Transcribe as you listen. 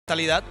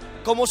mentalidad.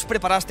 ¿Cómo os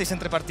preparasteis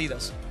entre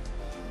partidas?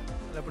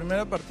 La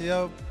primera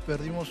partida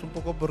perdimos un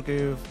poco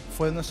porque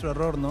fue nuestro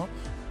error, ¿no?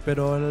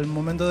 Pero el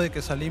momento de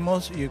que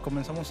salimos y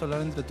comenzamos a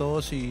hablar entre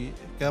todos y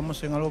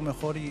quedamos en algo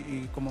mejor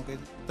y como que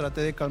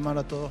traté de calmar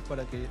a todos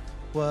para que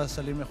pueda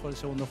salir mejor el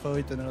segundo juego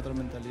y tener otra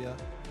mentalidad.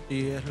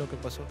 Y es lo que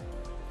pasó.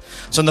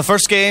 So in the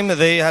first game,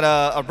 they had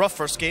a rough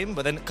first game,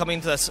 but then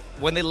coming to this,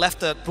 when they left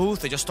the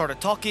booth, they just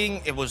started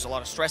talking. It was a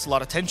lot of stress, a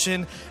lot of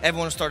tension.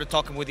 Everyone started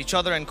talking with each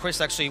other, and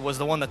Chris actually was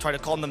the one that tried to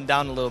calm them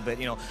down a little bit,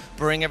 you know,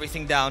 bring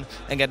everything down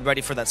and get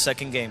ready for that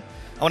second game.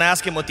 I want to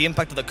ask him what the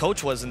impact of the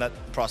coach was in that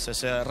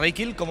process.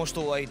 Reikil, ¿cómo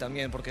estuvo ahí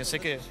también? Porque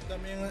sé que...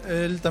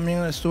 Él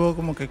también estuvo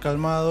como que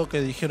calmado, que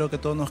dijeron que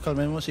todos nos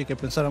calmemos y que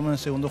pensáramos en el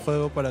segundo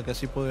juego para que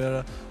así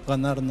pudiera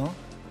ganar, ¿no?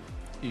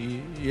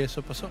 Y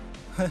eso pasó.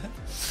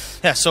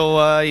 Yeah, so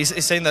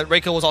he's saying that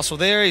Reikil was also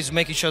there. He's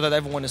making sure that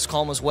everyone is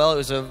calm as well. It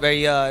was a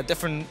very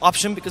different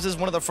option because this is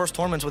one of their first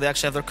tournaments where they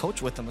actually have their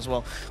coach with them as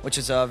well, which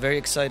is very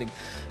exciting.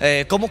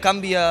 ¿Cómo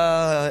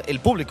cambia el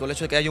público, el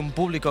hecho de que haya un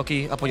público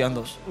aquí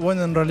apoyándoos?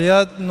 Bueno, en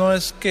realidad no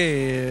es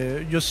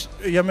que yo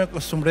ya me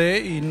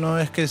acostumbré y no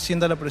es que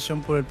sienta la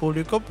presión por el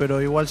público,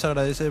 pero igual se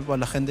agradece por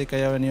la gente que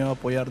haya venido a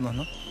apoyarnos,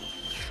 ¿no?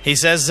 He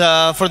says,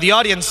 for the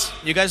audience,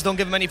 you guys don't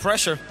give him any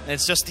pressure.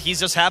 It's just, he's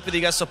just happy that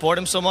you guys support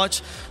him so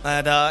much,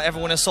 and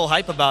everyone is so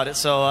hype about it.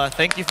 So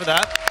thank you for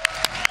that.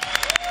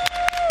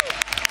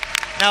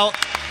 Now,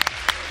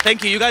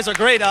 thank you. You guys are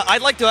great.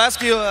 I'd like to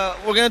ask you,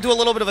 we're going to do a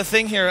little bit of a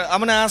thing here. I'm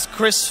going to ask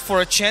Chris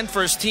for a chant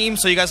for his team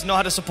so you guys know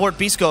how to support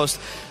Beast Coast.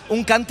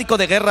 Un cántico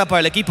de guerra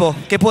para el equipo.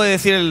 ¿Qué puede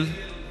decir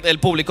el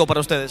público para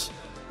ustedes?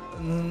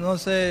 No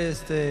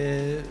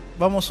sé,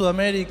 vamos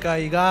Sudamérica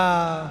y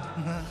GAAAA.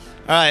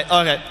 All right,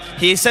 okay.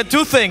 He said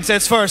two things.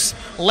 It's first,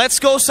 let's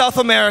go South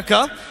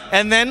America,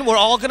 and then we're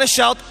all going to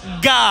shout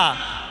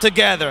GAAAA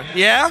together,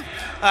 yeah?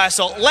 All right,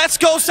 so let's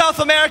go South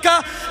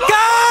America.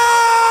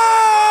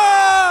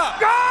 GAAAA!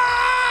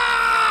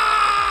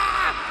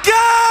 GAAAA!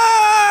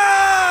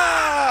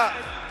 GAAAA!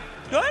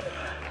 Good?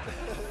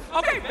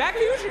 Okay, back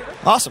to you, Shooter.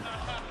 Awesome.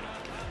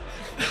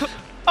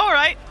 All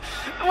right.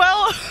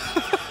 Well,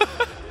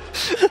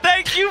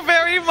 thank you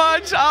very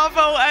much,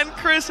 Avo and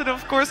Chris. And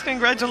of course,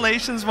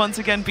 congratulations once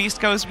again, Beast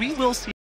Coast. We will see